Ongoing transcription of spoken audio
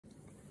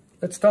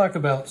Let's talk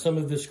about some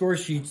of the score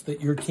sheets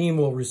that your team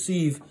will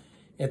receive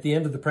at the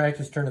end of the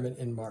practice tournament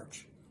in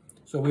March.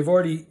 So we've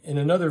already, in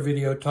another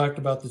video, talked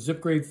about the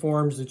ZipGrade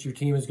forms that your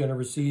team is going to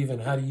receive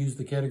and how to use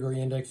the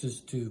category indexes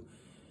to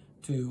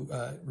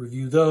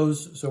review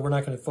those. So we're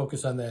not going to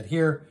focus on that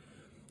here.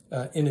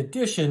 In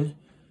addition,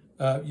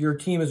 your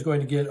team is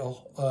going to get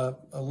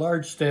a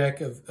large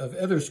stack of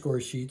other score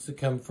sheets that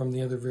come from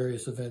the other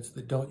various events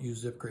that don't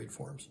use ZipGrade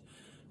forms.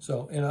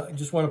 So, and I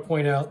just want to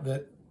point out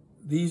that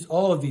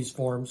all of these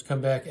forms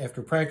come back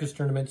after practice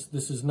tournaments.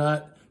 This is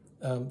not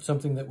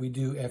something that we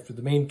do after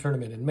the main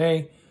tournament in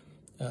May.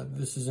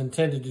 This is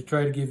intended to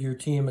try to give your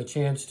team a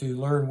chance to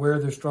learn where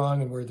they're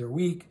strong and where they're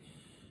weak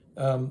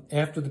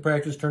after the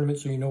practice tournament,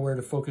 so you know where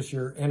to focus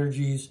your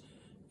energies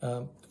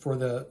for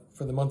the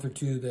month or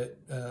two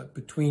that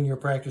between your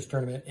practice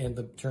tournament and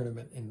the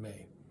tournament in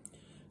May.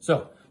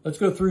 So let's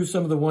go through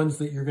some of the ones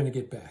that you're going to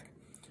get back.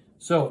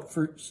 So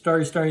for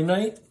Starry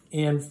Night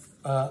and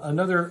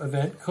another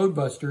event,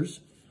 Codebusters,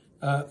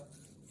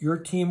 your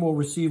team will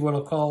receive what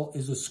I'll call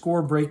is a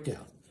score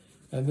breakdown.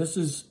 And this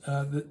is,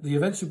 the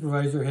event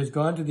supervisor has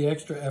gone to the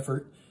extra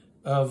effort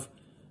of,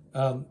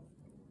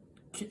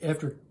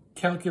 after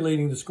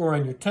calculating the score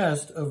on your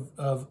test,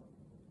 of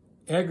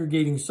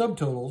aggregating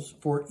subtotals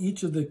for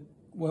each of the,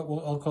 what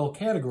I'll call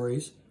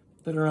categories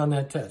that are on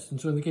that test. And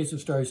so in the case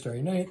of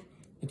Starry Night,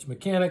 it's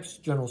mechanics,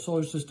 general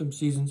solar system,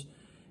 seasons,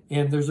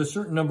 and there's a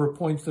certain number of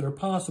points that are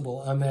possible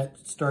on that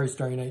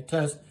Starry Night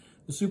test.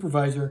 The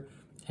supervisor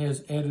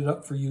has added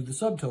up for you the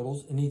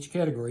subtotals in each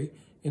category,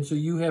 and so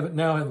you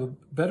now have a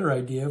better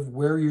idea of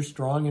where you're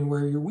strong and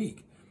where you're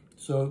weak.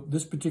 So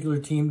this particular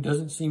team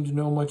doesn't seem to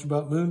know much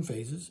about moon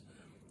phases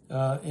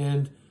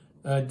and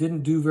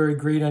didn't do very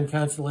great on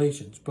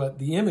constellations, but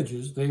the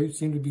images they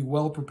seem to be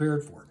well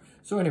prepared for.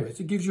 So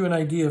anyways, it gives you an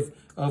idea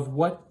of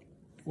what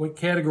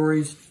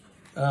categories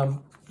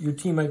your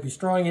team might be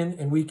strong in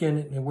and weak in,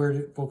 and where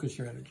to focus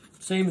your energy.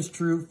 Same is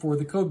true for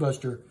the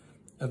Codebuster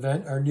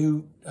event, our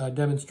new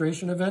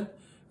demonstration event.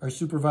 Our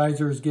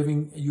supervisor is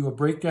giving you a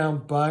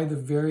breakdown by the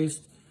various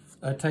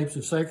types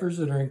of ciphers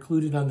that are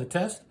included on the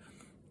test.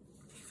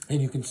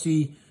 And you can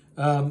see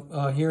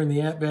here in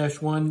the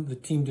 @bash 1, the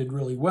team did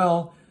really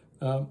well.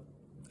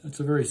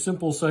 It's a very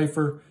simple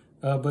cipher,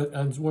 but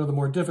on one of the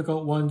more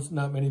difficult ones,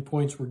 not many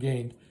points were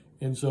gained.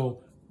 And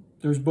so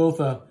there's both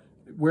a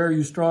where are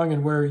you strong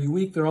and where are you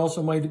weak. There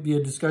also might be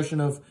a discussion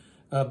of,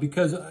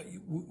 because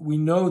we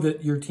know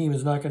that your team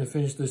is not going to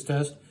finish this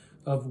test,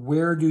 of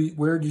where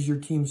does your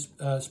team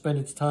spend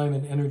its time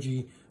and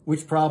energy,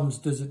 which problems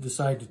does it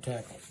decide to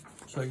tackle.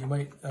 So you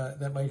might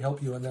that might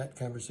help you in that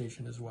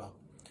conversation as well.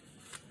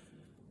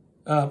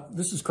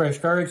 This is Crash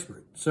Car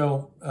Expert.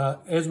 So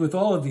as with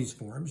all of these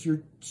forms,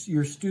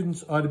 your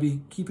students ought to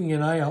be keeping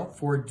an eye out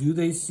for, do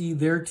they see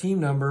their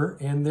team number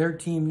and their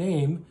team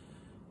name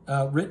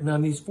written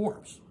on these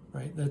forms,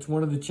 right? That's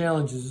one of the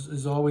challenges,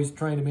 is always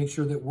trying to make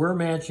sure that we're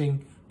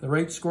matching the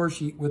right score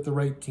sheet with the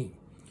right team.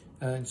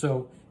 And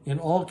so in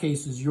all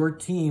cases, your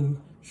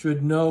team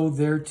should know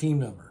their team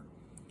number.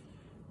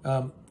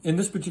 In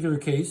this particular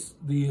case,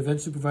 the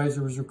event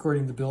supervisor was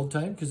recording the build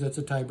time because that's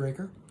a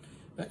tiebreaker.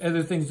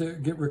 Other things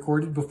that get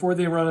recorded before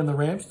they run on the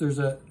ramps, there's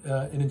an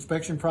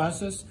inspection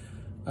process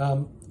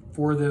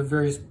for the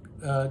various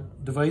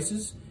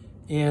devices.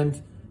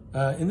 And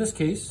in this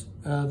case,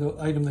 the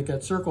item that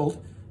got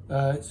circled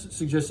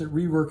suggests that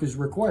rework is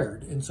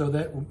required. And so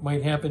that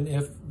might happen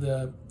if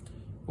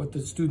what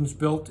the students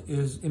built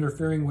is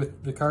interfering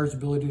with the car's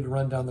ability to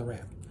run down the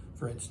ramp,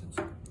 for instance.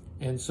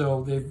 And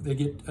so they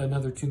get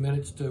another 2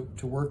 minutes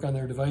to work on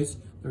their device.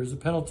 There's a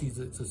penalty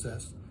that's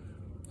assessed.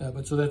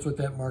 But so that's what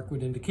that mark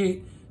would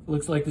indicate. It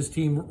looks like this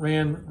team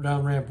ran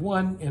down ramp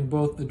 1, and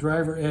both the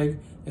driver egg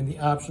and the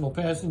optional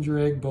passenger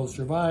egg both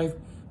survived.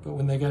 But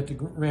when they got to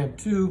ramp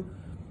 2,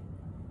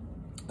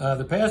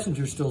 the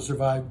passenger still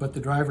survived, but the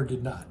driver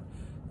did not.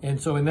 And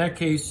so in that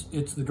case,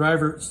 it's the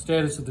driver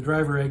status of the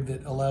driver egg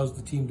that allows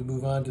the team to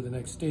move on to the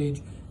next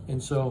stage.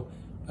 And so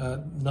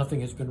nothing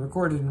has been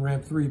recorded in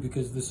ramp 3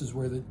 because this is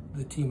where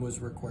the team was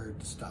required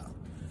to stop.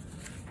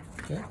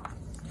 Okay.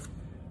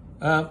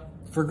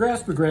 For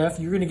Grasp-A-Graph,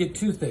 you're going to get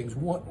two things.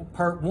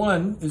 Part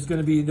 1 is going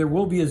to be, there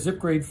will be a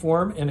ZipGrade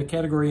form and a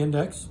category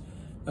index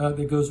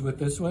that goes with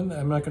this one.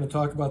 I'm not going to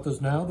talk about those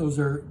now.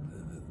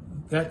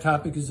 That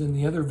topic is in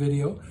the other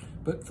video.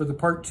 But for the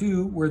part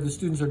 2, where the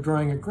students are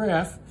drawing a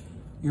graph,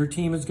 your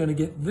team is going to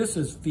get this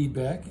as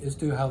feedback as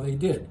to how they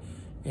did.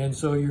 And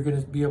so you're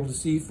going to be able to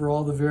see for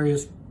all the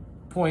various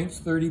points,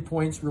 30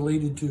 points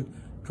related to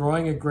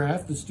drawing a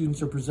graph. The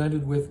students are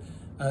presented with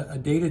a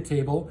data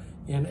table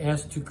and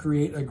asked to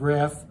create a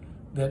graph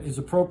that is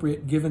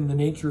appropriate given the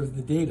nature of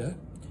the data.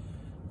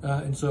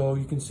 And so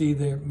you can see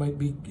there might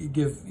be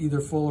give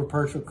either full or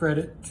partial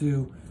credit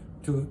to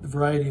the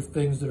variety of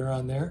things that are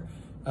on there.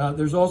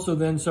 There's also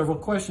then several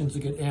questions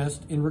that get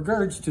asked in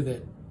regards to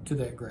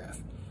that graph.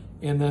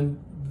 And then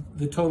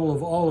the total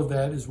of all of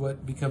that is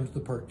what becomes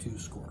the part 2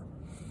 score.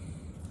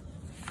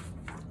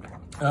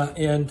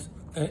 And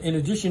in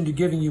addition to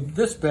giving you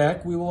this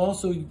back, we will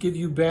also give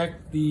you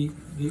back the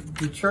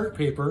chart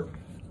paper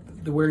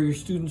where your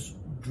students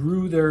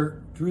drew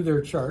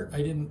their chart. I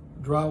didn't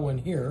draw one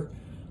here.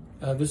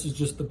 This is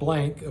just the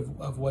blank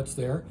of what's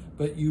there,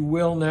 but you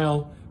will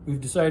now,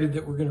 we've decided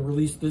that we're going to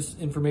release this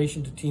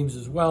information to teams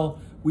as well.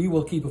 We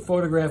will keep a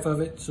photograph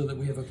of it so that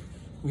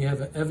we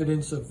have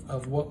evidence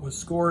of what was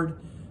scored,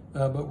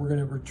 but we're going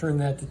to return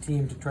that to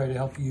team to try to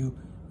help you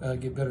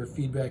get better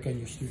feedback on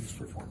your students'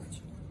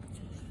 performance.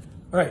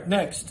 All right,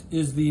 next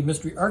is the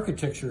mystery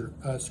architecture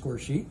score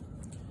sheet.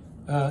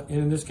 And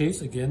in this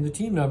case, again, the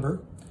team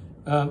number.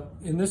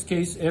 In this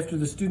case, after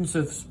the students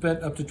have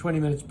spent up to 20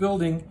 minutes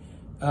building,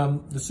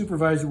 the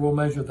supervisor will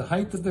measure the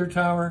height of their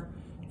tower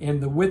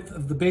and the width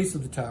of the base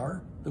of the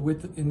tower. The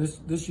width in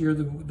this year,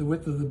 the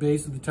width of the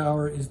base of the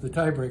tower is the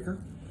tiebreaker.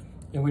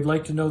 And we'd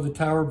like to know the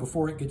tower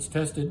before it gets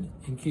tested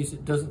in case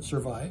it doesn't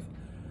survive.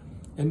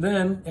 And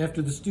then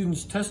after the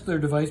students test their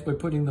device by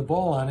putting the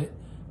ball on it,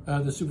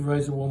 the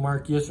supervisor will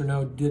mark yes or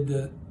no, did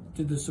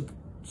the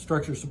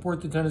structure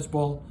support the tennis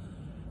ball,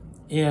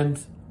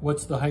 and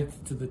what's the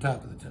height to the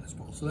top of the tennis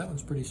ball. So that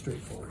one's pretty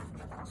straightforward.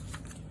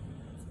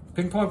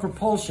 Ping pong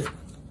propulsion.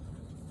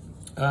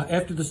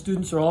 After the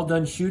students are all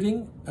done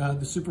shooting,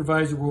 the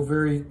supervisor will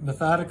very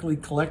methodically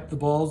collect the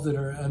balls that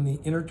are on the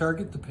inner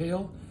target, the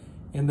pail,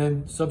 and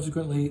then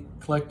subsequently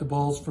collect the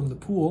balls from the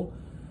pool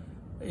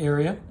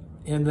area.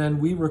 And then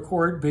we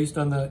record, based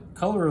on the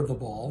color of the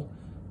ball,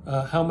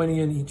 how many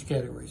in each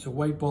category. So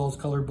white balls,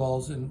 colored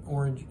balls, and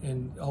orange,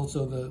 and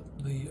also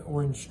the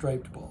orange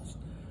striped balls.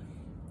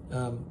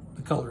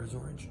 The color is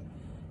orange.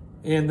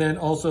 And then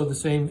also the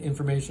same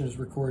information is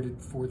recorded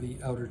for the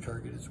outer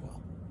target as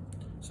well.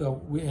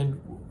 So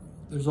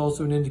there's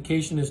also an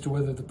indication as to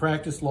whether the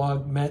practice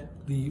log met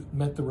the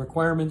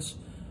requirements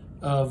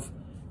of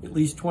at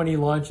least 20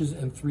 launches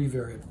and 3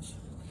 variables.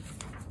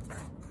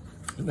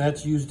 And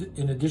that's used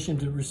in addition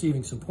to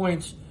receiving some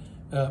points.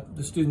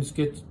 The students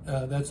get,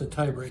 that's a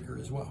tiebreaker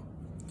as well.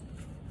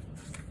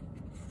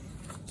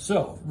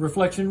 So,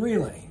 reflection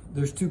relay.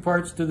 There's 2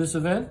 parts to this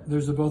event.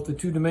 There's both the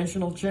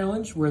 2-dimensional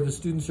challenge where the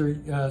students are,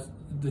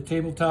 the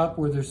tabletop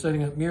where they're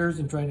setting up mirrors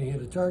and trying to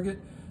hit a target.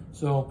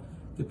 So,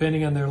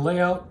 depending on their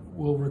layout,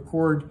 we'll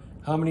record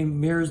how many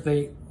mirrors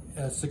they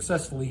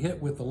successfully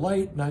hit with the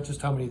light, not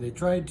just how many they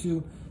tried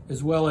to,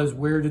 as well as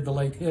where did the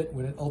light hit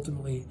when it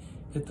ultimately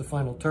hit the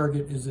final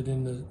target. Is it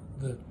in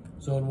the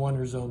zone 1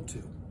 or zone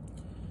 2?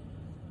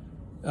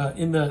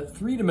 In the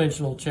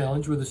 3-dimensional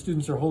challenge where the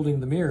students are holding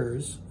the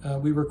mirrors,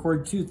 we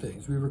record 2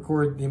 things. We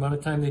record the amount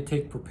of time they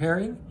take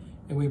preparing,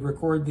 and we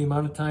record the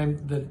amount of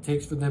time that it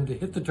takes for them to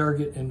hit the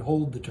target and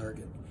hold the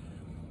target.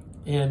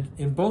 And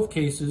in both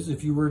cases,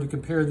 if you were to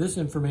compare this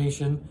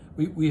information,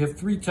 we have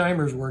 3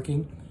 timers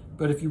working,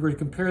 but if you were to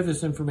compare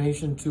this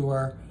information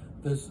to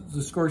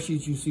the score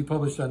sheets you see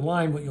published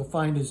online, what you'll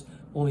find is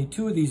only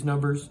 2 of these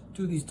numbers,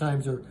 2 of these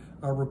times are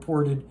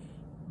reported,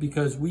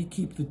 because we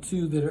keep the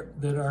 2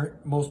 that are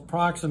most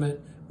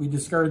proximate. We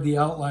discard the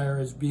outlier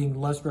as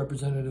being less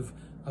representative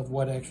of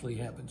what actually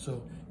happened.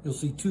 So you'll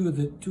see 2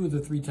 of the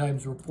 3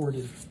 times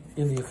reported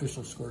in the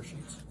official score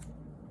sheets.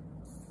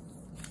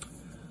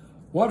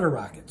 Water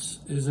rockets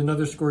is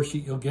another score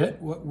sheet you'll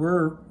get. What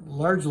we're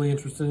largely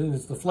interested in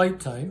is the flight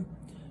time.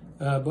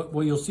 But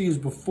what you'll see is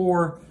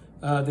before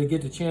they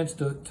get a chance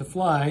to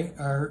fly,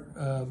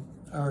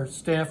 our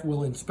staff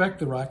will inspect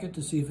the rocket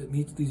to see if it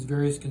meets these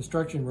various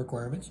construction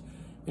requirements.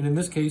 And in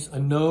this case, a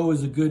no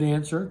is a good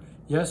answer.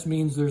 Yes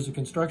means there's a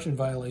construction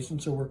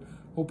violation, so we're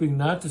hoping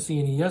not to see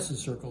any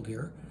yeses circled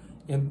here.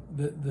 And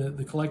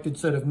the collected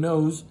set of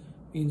no's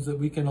means that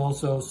we can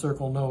also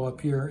circle no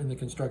up here in the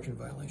construction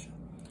violation.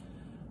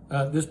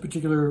 This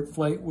particular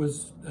flight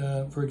was,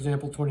 for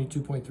example,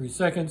 22.3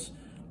 seconds,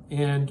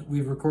 and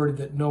we've recorded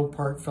that no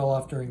part fell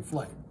off during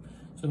flight.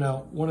 So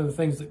now, one of the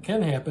things that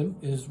can happen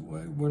is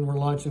when we're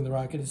launching the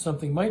rocket is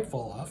something might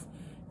fall off.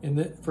 And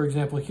that, for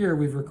example, here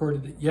we've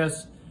recorded that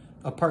yes,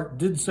 a part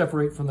did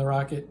separate from the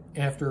rocket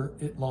after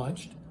it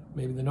launched.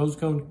 Maybe the nose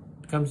cone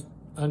becomes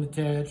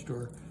unattached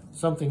or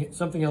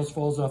something else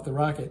falls off the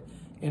rocket.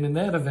 And in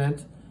that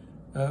event,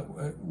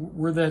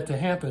 were that to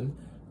happen,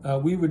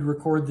 we would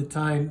record the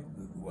time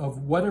of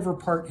whatever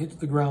part hits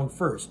the ground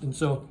first. And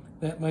so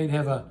that might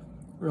have a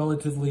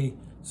relatively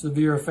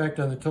severe effect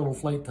on the total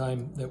flight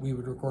time that we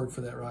would record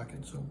for that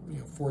rocket. So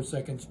 4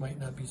 seconds might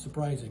not be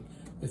surprising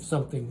if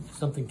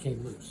something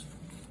came loose.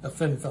 A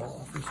fin fell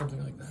off or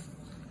something like that.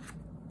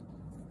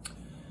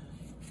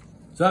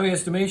 Zombie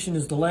estimation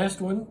is the last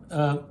one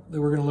that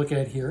we're going to look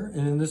at here.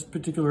 And in this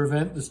particular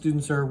event, the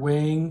students are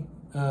weighing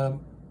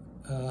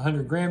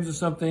 100 grams of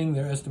something.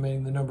 They're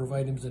estimating the number of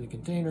items in a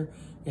container,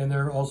 and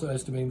they're also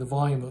estimating the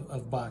volume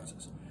of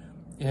boxes.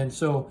 And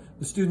so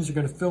the students are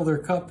going to fill their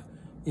cup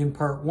in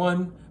part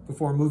 1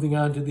 before moving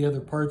on to the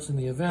other parts in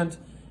the event.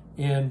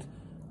 And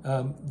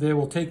they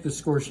will take the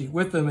score sheet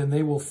with them, and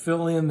they will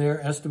fill in their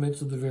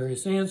estimates of the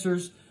various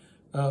answers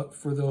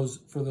for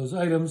those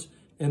items.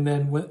 And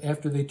then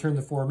after they turn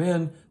the form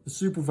in, the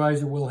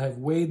supervisor will have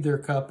weighed their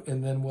cup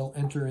and then will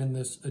enter in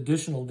this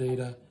additional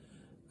data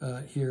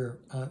here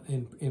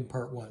in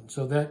part 1.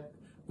 So that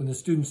when the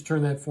students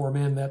turn that form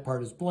in, that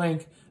part is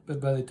blank,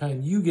 but by the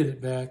time you get it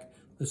back,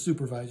 the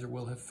supervisor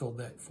will have filled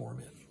that form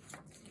in,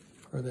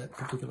 or that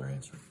particular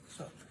answer.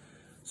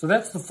 So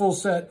that's the full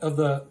set of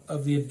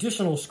the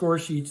additional score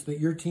sheets that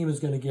your team is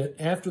going to get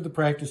after the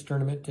practice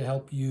tournament to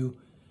help you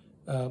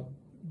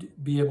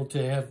be able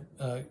to have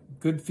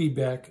good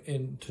feedback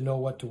and to know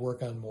what to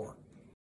work on more.